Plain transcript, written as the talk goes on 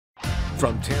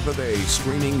From Tampa Bay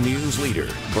streaming news leader,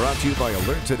 brought to you by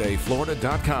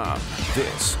AlertTodayFlorida.com.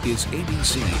 This is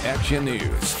ABC Action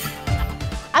News.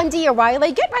 I'm Dee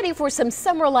O'Reilly. Get ready for some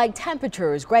summer-like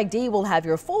temperatures. Greg D will have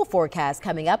your full forecast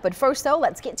coming up. But first, though,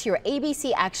 let's get to your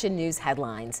ABC Action News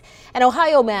headlines. An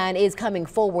Ohio man is coming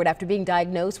forward after being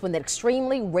diagnosed with an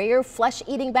extremely rare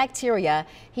flesh-eating bacteria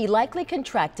he likely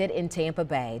contracted in Tampa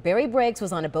Bay. Barry Briggs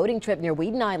was on a boating trip near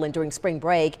Weeden Island during spring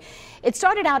break. It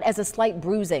started out as a slight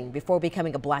bruising before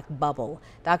becoming a black bubble.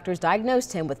 Doctors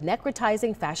diagnosed him with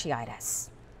necrotizing fasciitis.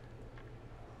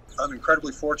 I'm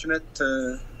incredibly fortunate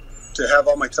to have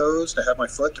all my toes, to have my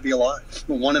foot, to be alive.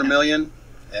 1 in a million,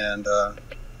 and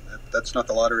that's not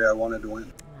the lottery I wanted to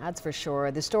win. That's for sure.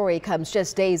 The story comes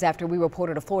just days after we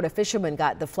reported a Florida fisherman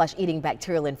got the flesh-eating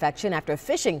bacterial infection after a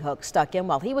fishing hook stuck him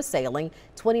while he was sailing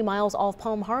 20 miles off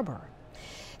Palm Harbor.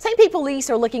 St. Pete police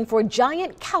are looking for a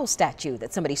giant cow statue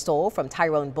that somebody stole from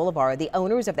Tyrone Boulevard. The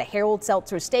owners of the Harold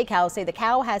Seltzer Steakhouse say the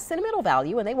cow has sentimental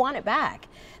value and they want it back.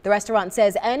 The restaurant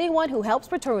says anyone who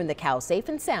helps return the cow safe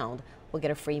and sound will get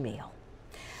a free meal.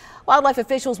 Wildlife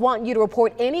officials want you to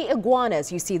report any iguanas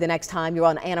you see the next time you're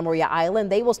on Anna Maria Island.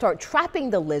 They will start trapping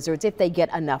the lizards if they get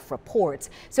enough reports.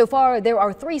 So far, there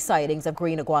are 3 sightings of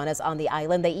green iguanas on the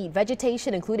island. They eat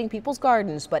vegetation, including people's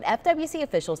gardens, but FWC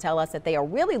officials tell us that they are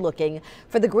really looking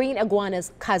for the green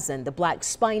iguana's cousin, the black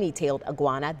spiny-tailed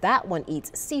iguana. That one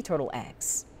eats sea turtle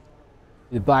eggs.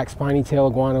 The black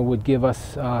spiny-tailed iguana would give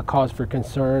us cause for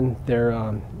concern. They're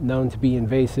known to be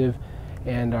invasive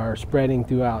and are spreading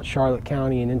throughout Charlotte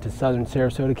County and into southern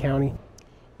Sarasota County.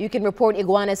 You can report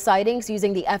iguana sightings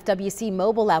using the FWC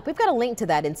mobile app. We've got a link to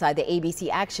that inside the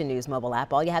ABC Action News mobile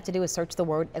app. All you have to do is search the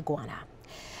word iguana.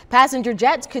 Passenger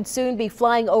jets could soon be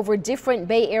flying over different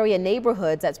Bay Area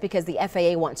neighborhoods. That's because the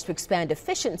FAA wants to expand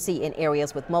efficiency in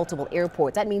areas with multiple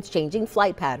airports. That means changing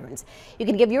flight patterns. You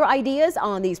can give your ideas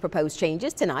on these proposed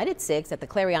changes tonight at 6 at the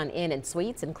Clarion Inn and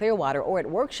Suites in Clearwater or at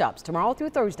workshops tomorrow through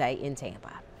Thursday in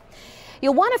Tampa.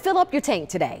 You'll want to fill up your tank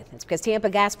today. It's because Tampa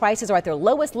gas prices are at their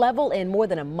lowest level in more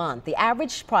than a month. The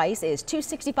average price is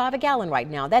 $2.65 a gallon right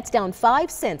now. That's down 5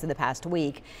 cents in the past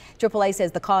week. AAA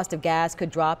says the cost of gas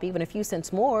could drop even a few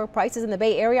cents more. Prices in the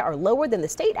Bay Area are lower than the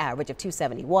state average of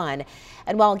 $2.71.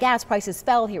 And while gas prices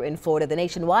fell here in Florida, the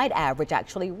nationwide average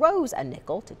actually rose a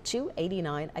nickel to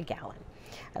 $2.89 a gallon.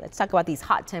 Let's talk about these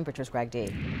hot temperatures, Greg D.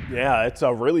 Yeah, it's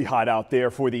really hot out there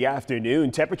for the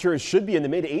afternoon. Temperatures should be in the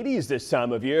mid-80s this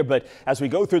time of year, but as we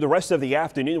go through the rest of the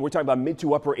afternoon, we're talking about mid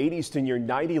to upper 80s to near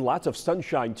 90. Lots of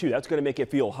sunshine, too. That's going to make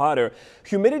it feel hotter.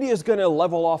 Humidity is going to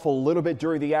level off a little bit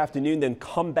during the afternoon, then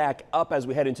come back up as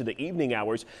we head into the evening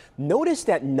hours. Notice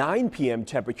that 9 p.m.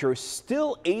 temperature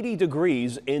still 80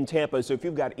 degrees in Tampa, so if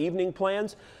you've got evening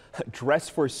plans, dress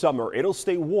for summer. It'll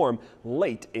stay warm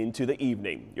late into the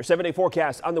evening. Your 7-day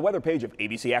forecast on the weather page of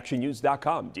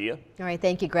abcactionnews.com. Dia? All right,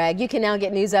 thank you, Greg. You can now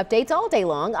get news updates all day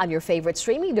long on your favorite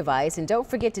streaming device. And don't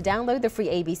forget to download the free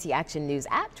ABC Action News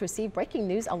app to receive breaking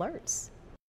news alerts.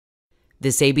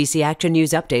 This ABC Action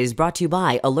News update is brought to you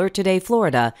by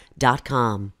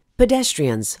AlertTodayFlorida.com.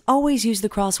 Pedestrians always use the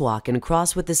crosswalk and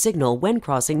cross with the signal when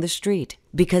crossing the street,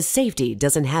 because safety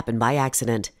doesn't happen by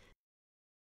accident.